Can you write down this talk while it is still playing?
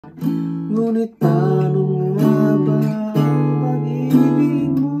Ngunit paano nga ba ang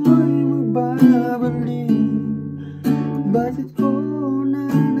pag-ibig mo'y magbabalik? Batid ko na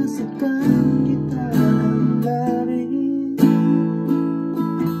nasaktan kita ng labis,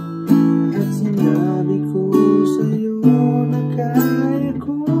 at sinabi ko sa'yo na kaya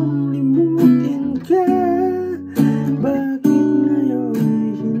kong limutin ka. Bakit ngayo'y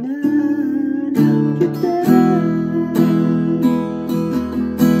hinahanap kita?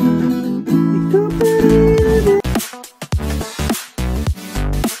 Ikaw pa rin.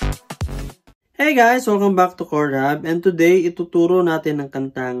 Hey guys! Welcome back to Chord Hub, and today ituturo natin ang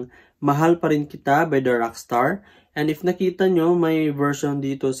kantang Mahal Pa Rin Kita by the Rockstar. And if nakita nyo, may version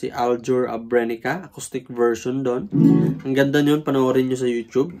dito si Aljur Abrenica, acoustic version doon. Ang ganda nyo, panoorin nyo sa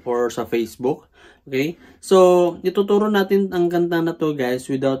YouTube or sa Facebook. Okay? So, ituturo natin ang kanta na to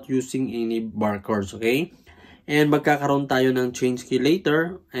guys without using any bar chords. Okay? And magkakaroon tayo ng change key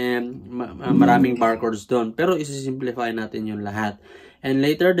later and maraming bar chords doon. Pero isi-simplify natin yung lahat. And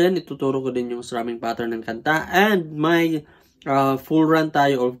later din, ituturo ko din yung strumming pattern ng kanta. And may full run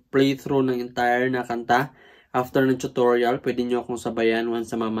tayo or playthrough ng entire na kanta. After ng tutorial, pwede nyo akong sabayan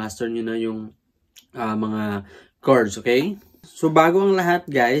once na ma-master nyo na yung mga chords, okay? So, bago ang lahat,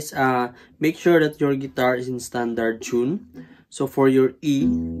 guys, make sure that your guitar is in standard tune. So, for your E,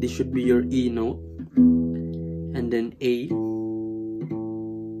 this should be your E note. And then A.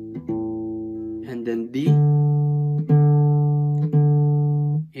 And then D.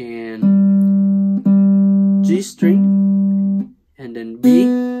 And G string. And then B.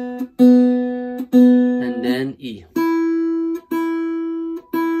 And then E.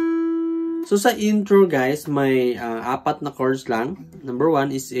 So sa intro guys, may apat na chords lang. Number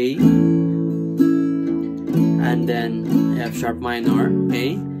 1 is A. And then F sharp minor.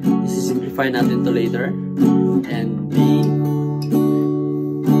 Okay. Isi-simplify natin to later. And B.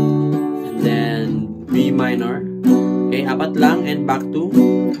 And then B minor. Okay, apat lang. And back to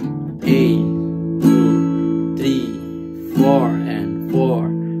A. 2, 3, 4, and 4,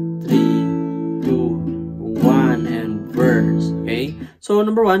 3, 2, 1, and verse. Okay? So,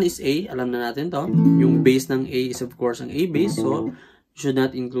 number 1 is A. Alam na natin to. Yung bass ng A is of course ang A bass. So, you should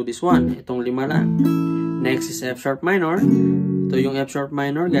not include this one. Itong 5 lang. Next is F sharp minor. Ito yung F sharp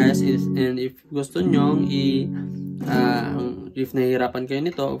minor, guys. And if gusto nyong if nahihirapan kayo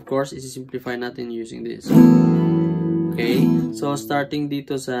nito, of course, isi-simplify natin using this. Okay? So, starting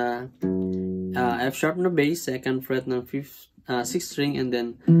dito sa F sharp na bass, second fret ng 6th string, and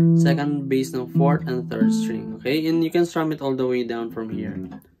then second bass ng 4th and 3rd string. Okay? And you can strum it all the way down from here.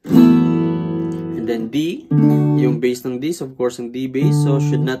 And then D, yung bass ng D, of course, ng D bass, so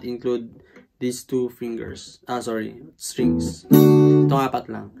should not include these two fingers. Strings. Itong 4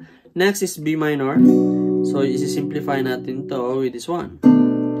 lang. Next is B minor. So, isi-simplify natin to with this one.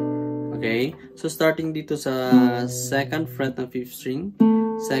 Okay? So, starting dito sa second fret ng 5th string,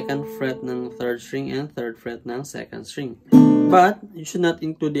 second fret ng 3rd string, and 3rd fret ng 2nd string. But, you should not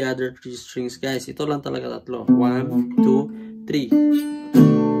include the other 3 strings, guys. Ito lang talaga 3. 1, 2, 3.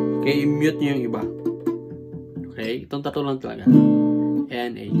 Okay, i-mute nyo yung iba. Okay, itong 3 lang talaga.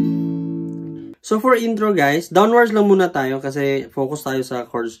 And A. So, for intro, guys, downwards lang muna tayo kasi focus tayo sa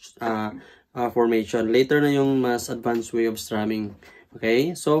chords formation. Later na yung mas advanced way of strumming.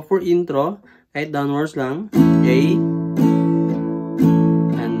 Okay, so for intro, kahit downwards lang. A.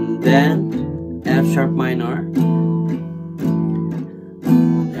 And then, F sharp minor.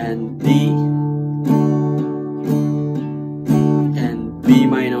 And D. And B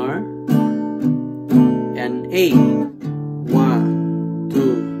minor. And A. 1,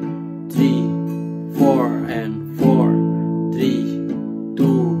 2, 3, 4, and 4, 3,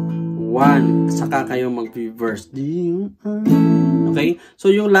 2, 1. Saka kayo mag-reverse. Okay? So,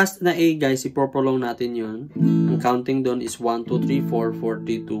 yung last na A, guys, ipoprolong natin yun. Ang counting doon is 1, 2, 3, 4, 4,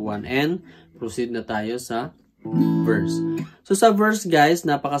 3, 2, 1. And, proceed na tayo sa verse. So, sa verse, guys,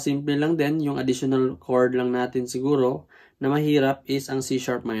 napakasimple lang din. Yung additional chord lang natin siguro na mahirap is ang C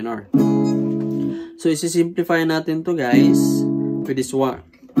sharp minor. So, isi-simplify natin to guys, with this one.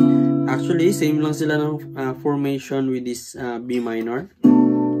 Actually, same lang sila ng formation with this B minor.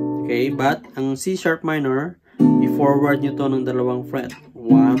 Okay, but ang C sharp minor, i-forward nyo to ng 2 fret.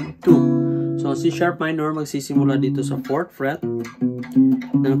 1, 2. So, C sharp minor magsisimula dito sa 4th fret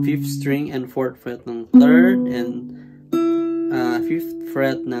ng 5th string and 4th fret ng 3rd and 5th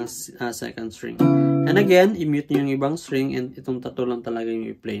fret ng 2nd string. And again, i-mute nyo yung ibang string and itong 3 lang talaga yung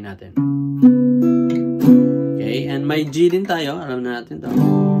i-play natin. Okay, and may G din tayo. Alam na natin to.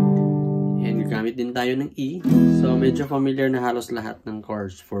 And gagamit din tayo ng E. So, medyo familiar na halos lahat ng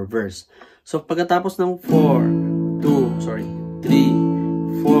chords for verse. So, pagkatapos ng 3, 4,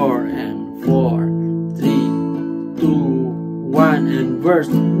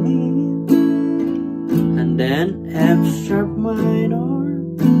 first. And then F sharp minor.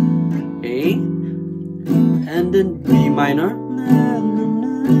 Okay. And then B minor.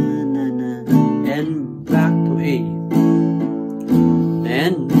 And back to A.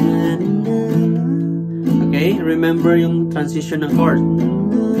 And okay, remember yung transition ng chord.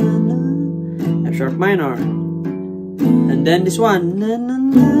 F sharp minor. And then this one.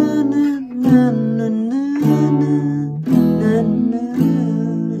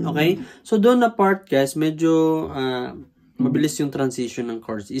 Okay? So doon na part, guys, medyo mabilis yung transition ng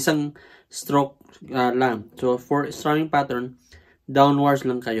chords. Isang stroke lang. So for strumming pattern, downwards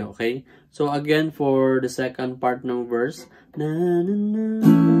lang kayo, okay? So again, for the second part ng verse,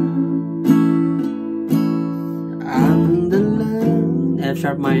 ang dalangin, F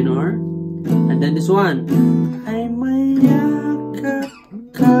sharp minor, and then this one, ay mayakap,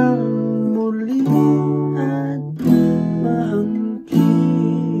 kang, muli, at maangkin.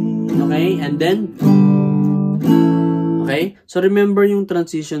 Okay, and then, okay, so remember yung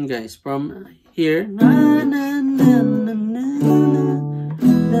transition, guys, from here,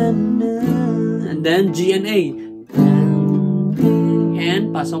 and then G and A,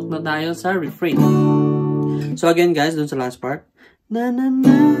 and pasok na tayo sa refrain. So again, guys, dun sa last part, and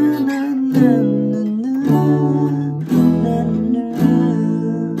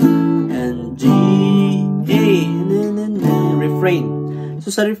G, A, refrain. So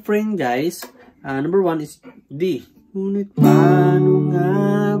sa refrain, guys, number 1 is D. Ngunit paano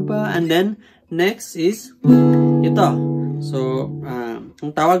nga ba? And then next is ito. So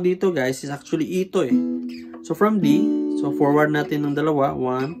ang tawag dito, guys, is actually ito eh. So from D, so forward natin ng dalawa,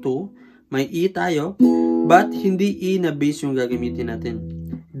 1, 2, may E tayo, but hindi E na bass yung gagamitin natin.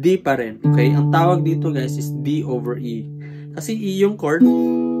 D pa rin. Okay? Ang tawag dito, guys, is D over E. Kasi E yung chord,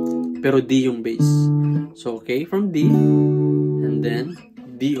 pero D yung bass. So okay, from D, and then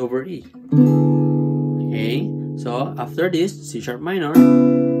D over E. Okay? So after this, C sharp minor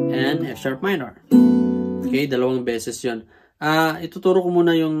and F sharp minor. Okay, dalawang beses yun. Ituturo ko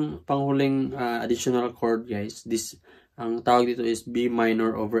muna yung panghuling additional chord, guys. This, ang tawag dito is B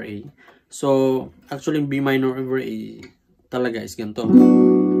minor over A. So, actually, B minor over A talaga is ganito.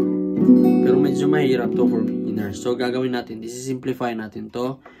 Pero medyo mahirap to for beginners. So, gagawin natin, isi-simplify natin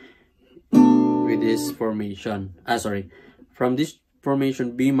to with this formation. From this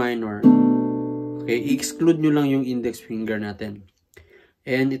formation, B minor, okay, i-exclude nyo lang yung index finger natin.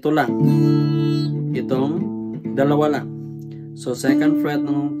 And ito lang. Itong dalawa lang. So, second fret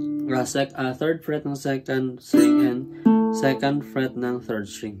ng third fret ng second string and second fret ng third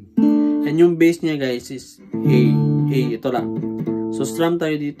string. And yung bass niya, guys, is A. Ito lang. So, strum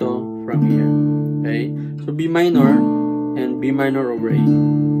tayo dito from here. Okay? So, B minor and B minor over A.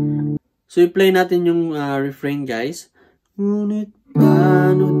 So, i-play natin yung refrain, guys. Ngunit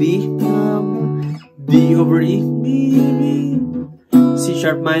paano D? D over E. C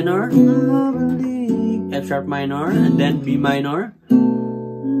sharp minor. F sharp minor, and then B minor,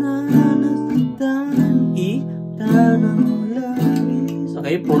 E,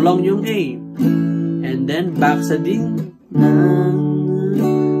 okay, prolong yung A, and then back sa D,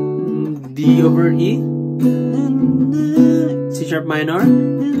 D over E, C sharp minor,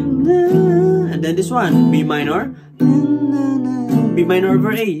 and then this one, B minor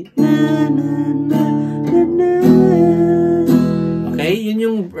over A. Okay, yun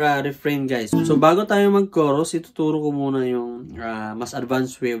yung refrain, guys. So, bago tayo mag-chorus, ituturo ko muna yung mas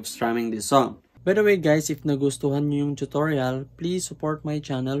advanced way of strumming this song. By the way, guys, if nagustuhan nyo yung tutorial, please support my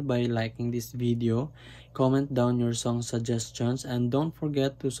channel by liking this video, comment down your song suggestions, and don't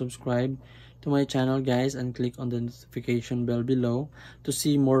forget to subscribe to my channel, guys, and click on the notification bell below to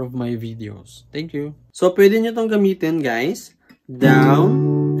see more of my videos. Thank you. So, pwede nyo tong gamitin, guys. Down,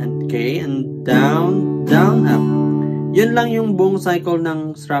 and okay, and down, down, up. Yun lang yung buong cycle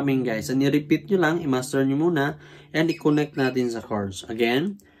ng strumming, guys. And i-repeat nyo lang, i-master nyo muna, and i-connect natin sa chords.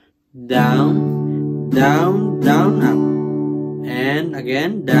 Again, down, down, down, up. And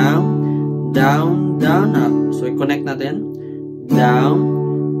again, down, down, down, up. So, i-connect natin. Down,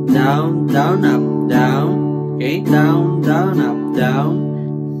 down, down, up, down. Okay, down, down, up, down.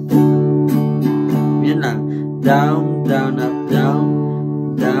 Yan lang. Down, down, up, down.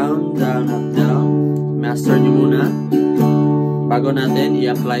 Down, down, up, down. Master nyo muna bago natin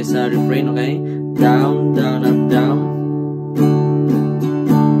i-apply sa refrain, okay? Down, down, up, down.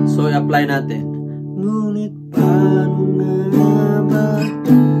 So, i-apply natin. Ngunit paano nga ba?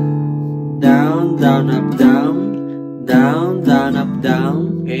 Down, down, up, down. Down, down, up,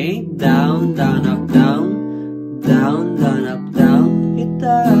 down. Okay? Down, down, up, down. Down, down, up, down.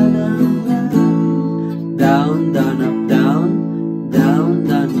 Kita na nga. Down, down, up, down. Down,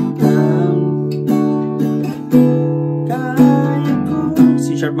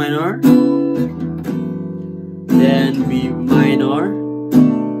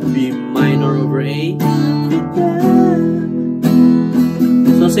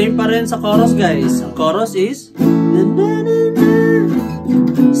 same pa rin sa chorus, guys. Ang chorus is na, na, na, na.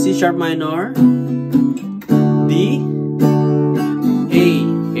 C sharp minor, D, A.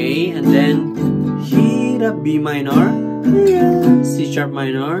 Okay, and then hirap B minor, C sharp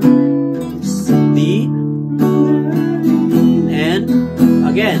minor, D, and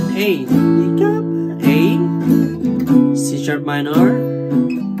again A. A, C sharp minor,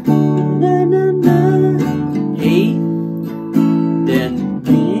 na, na, na, A, then B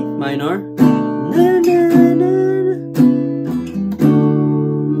minor, na, na, na,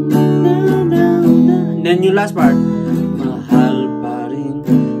 and then yung last part, mahal pa rin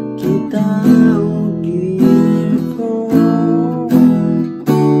kita, ko.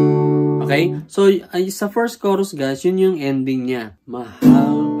 Okay, so sa first chorus, guys, yun yung ending niya,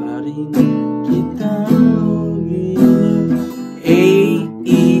 mahal pa rin kita, A,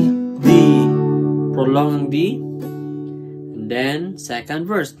 E, D, prolong ang D, and then second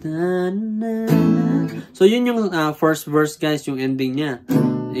verse, na, na, na. So yun yung first verse, guys, yung ending niya.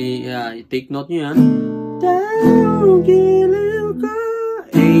 I-take note nyo yan.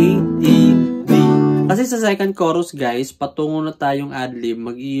 A, E, D. Kasi sa second chorus, guys, patungo na tayong adlib,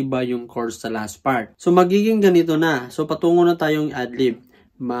 mag-iiba yung chords sa last part. So magiging ganito na. So patungo na tayong adlib.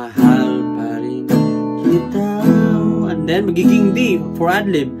 Mahal pa rin kita. And then magiging D for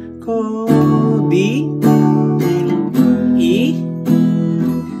adlib. Ko, D, E,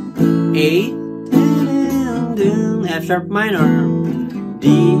 A, F sharp minor, D,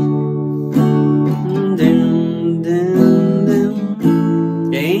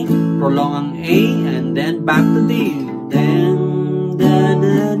 okay, prolong ang A, and then back to D, and then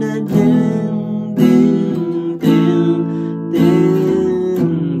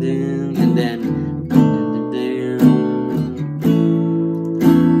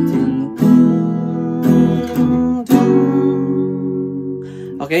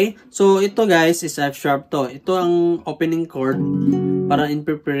okay, so ito, guys, is F sharp to. Ito ang opening chord para in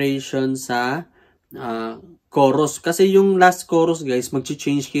preparation sa chorus. Kasi yung last chorus, guys,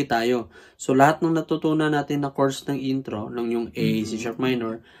 mag-change key tayo. So lahat ng natutunan natin na chords ng intro, ng yung A, C sharp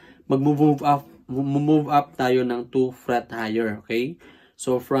minor, mag-move up tayo ng 2 fret higher, okay?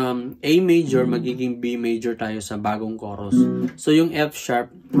 So from A major, magiging B major tayo sa bagong chorus. So yung F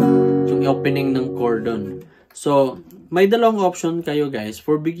sharp, yung opening ng chord doon. So may dalawang option kayo, guys,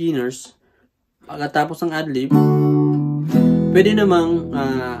 for beginners. Pagkatapos ng adlib, pwede namang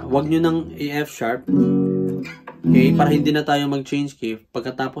wag nyo ng F sharp, okay, para hindi na tayo mag-change key.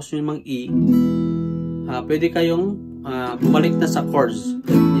 Pagkatapos nyo ng E, pwede kayong bumalik na sa chords.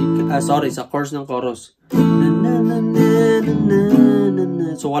 Sa chords ng chorus.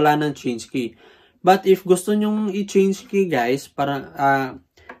 So wala nang change key. But if gusto nyo i-change key, guys, para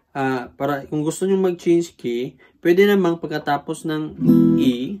kung gusto nyo mag-change key, pwede namang pagkatapos ng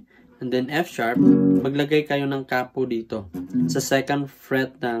E and then F sharp, maglagay kayo ng capo dito sa second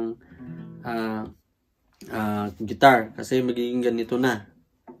fret ng guitar, kasi magiging ganito na.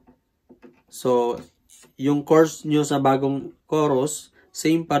 So yung chords nyo sa bagong chorus,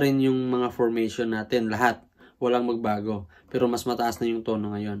 same pa rin yung mga formation natin, lahat, walang magbago, pero mas mataas na yung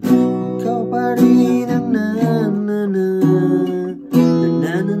tono ngayon. Ikaw pa rin ang na na na na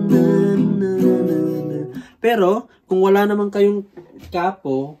na na na. Pero kung wala naman kayong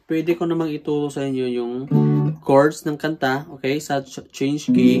capo, pwede ko namang ituro sa inyo yung chords ng kanta, okay, sa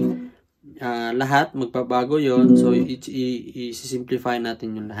change key. Lahat magbabago yon. So i-simplify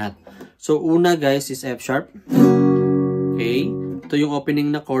natin yung lahat. So una, guys, is F sharp, okay. Ito yung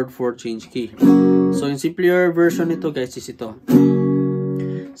opening na chord for change key. So yung simpler version nito, guys, is ito.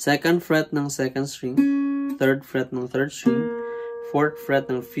 Second fret ng second string, third fret ng third string, fourth fret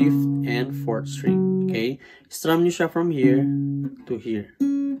ng fifth and fourth string. Okay? Strum nyo siya from here to here.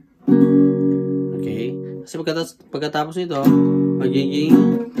 Okay? Kasi pagkatapos nito, magiging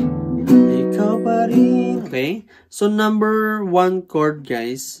ikaw pa rin. Okay? So number 1 chord,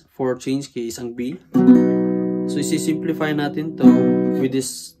 guys, for change key is ang B. So isi-simplify natin to with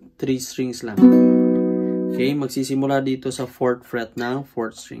this 3 strings lang. Okay? Magsisimula dito sa fourth fret ng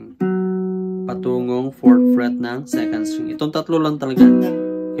fourth string, patungong fourth fret ng second string. Itong tatlo lang talaga.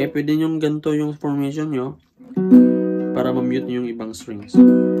 Okay, pwede nyo ganito yung formation nyo para ma-mute nyo yung ibang strings.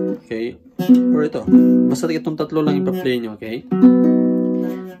 Okay, or ito. Basta itong tatlo lang ipa-play nyo, okay?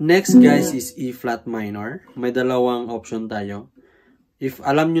 Next, guys, is E flat minor. May dalawang option tayo. If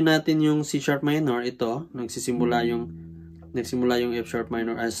alam nyo natin yung C sharp minor, ito, nagsimula yung F sharp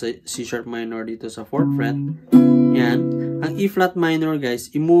minor as C sharp minor dito sa 4th fret. Yan. Ang E flat minor,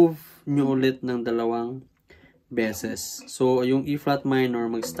 guys, i-move nyo ulit ng dalawang beses. So, yung E flat minor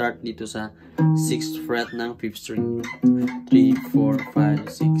mag-start dito sa 6th fret ng 5th string. 3, 4,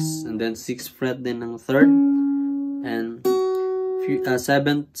 5, 6. And then 6th fret din ng 3rd. And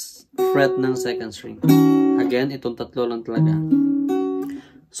 7th fret ng 2nd string. Again, itong tatlo lang talaga.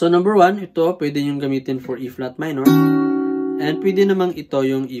 So, number 1, ito pwede nyo gamitin for E flat minor. And pwede namang ito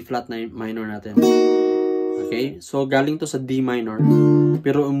yung E flat minor natin. Okay? So, galing to sa D minor.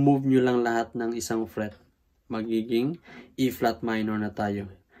 Pero move nyo lang lahat ng isang fret. Magiging E flat minor na tayo.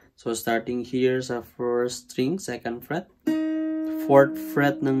 So, starting here sa 1st string, 2nd fret. 4th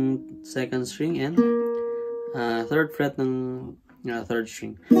fret ng 2nd string. And 3rd fret ng 3rd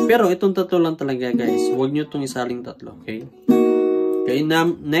string. Pero, itong tatlo lang talaga, guys. Huwag nyo itong isaling tatlo. Okay? Okay, now,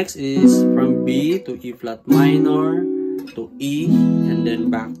 next is from B to E flat minor to E. And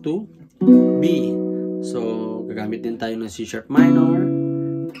then back to B. So, gagamit din tayo ng C sharp minor.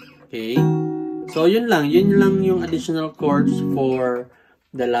 Okay? So, yun lang yung additional chords for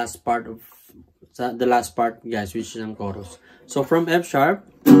the last part guys, which is ang chorus. So, from F sharp,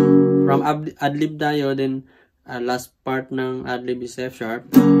 from adlib tayo, then last part ng adlib is F sharp,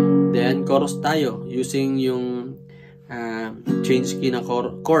 then chorus tayo using yung change key na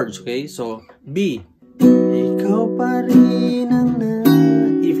chords, okay? So, B, ikaw pa rin ang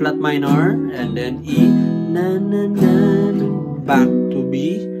E flat minor, and then E, na na na, back to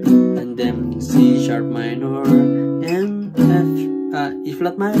B, and then C sharp minor, and F, E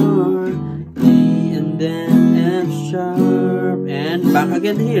flat minor, E, and then F sharp, and back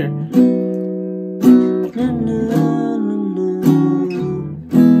again here. Na na na na,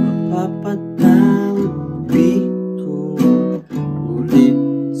 mapapatawad B ko ulit.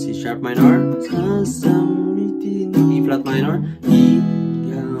 C sharp minor, sasamitin, E flat minor,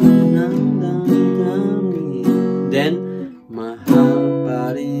 ikaw ng damdamin. Then, mahal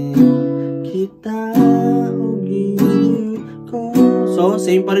pa rin kita o giliw ko. So,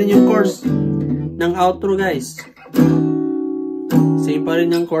 same pa rin yung chords ng outro, guys. Same pa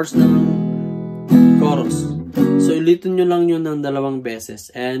rin yung chords ng chorus. So, ulitin nyo lang yun ng 2 beses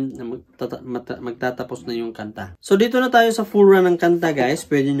and magtatapos na yung kanta. So, dito na tayo sa full run ng kanta, guys.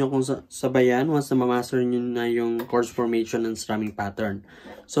 Pwede nyo kung sabayan once na mamaster nyo na yung chords formation and strumming pattern.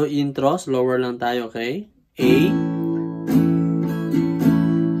 So, intro, slower lang tayo, okay? A,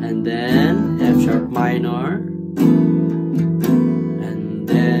 and then F sharp minor, and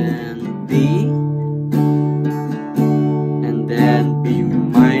then B, and then B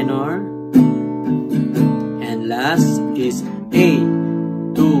minor, and last is A,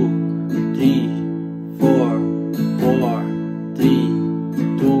 2, 3, 4, 4, 3,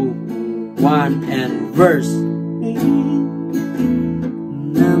 2, 1, and verse.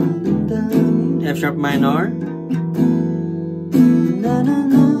 F sharp minor,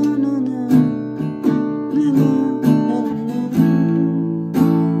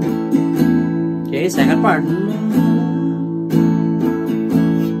 okay, second part,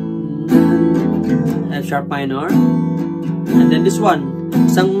 F sharp minor, and then this one,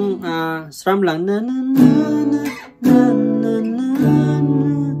 isang strum lang,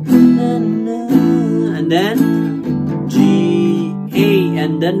 and then G, A,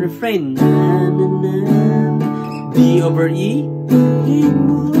 and then refrain, D over E,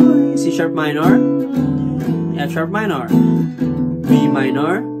 C sharp minor, F sharp minor, B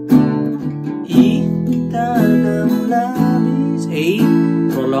minor, E, labis, A,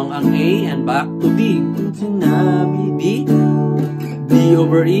 prolong ang A, and back to D, sinabi, D, D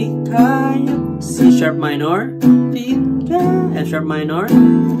over E, kaya, C sharp minor, F sharp minor,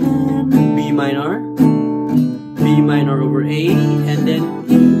 B minor, B minor over A, and then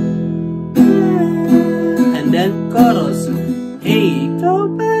E, and then chorus, A,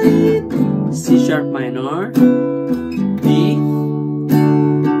 ikaw pa rin, C sharp minor, D,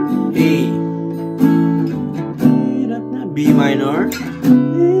 A, B minor,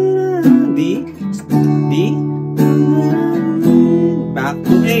 D, D, back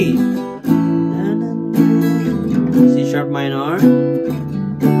to A, C sharp minor,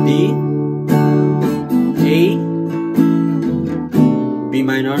 D, A, B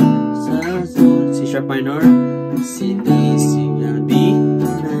minor, C sharp minor, sinabi,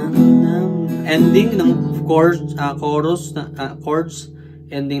 ending ng chords,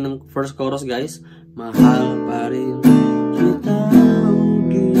 ending ng first chorus, guys. Mahal pa rin kita,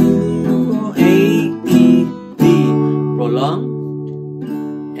 A, E, D, prolong,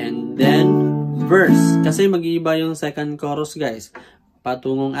 and then verse. Kasi mag-iiba yung second chorus, guys.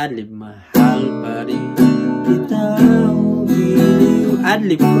 Patungong adlib. Mahal pa rin kita,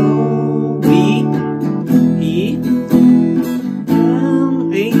 adlib ko, B, E,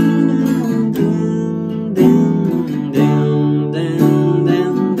 A,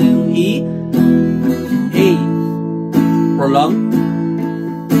 long.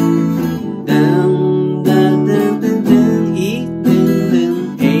 Down, down, down, down, down, E, down,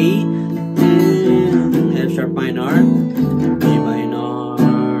 down, A, F sharp minor, B minor,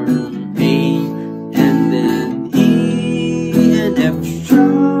 A, and then E, and F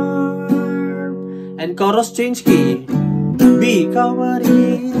sharp, and chorus change key, B, ikaw pa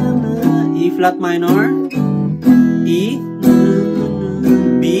rin, E flat minor, E,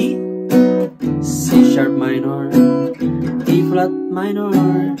 B, C sharp minor, E flat minor,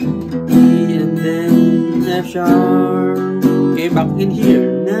 E, and then F sharp. Okay, back in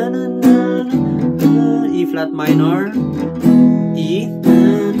here. Na, na, na, na, E flat minor, E, na,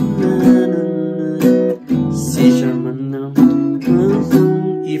 na, na, C sharp minor,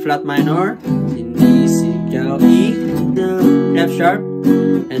 E flat minor, sinisigaw, E, na, F sharp,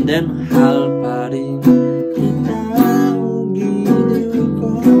 and then mahal pa rin kita.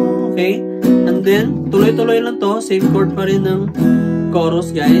 Okay, and then tuloy-tuloy lang to, same chord pa rin ng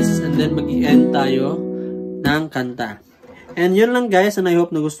chorus guys, and then mag-i-end tayo ng kanta. And yun lang guys, and I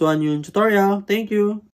hope nagustuhan yung tutorial. Thank you!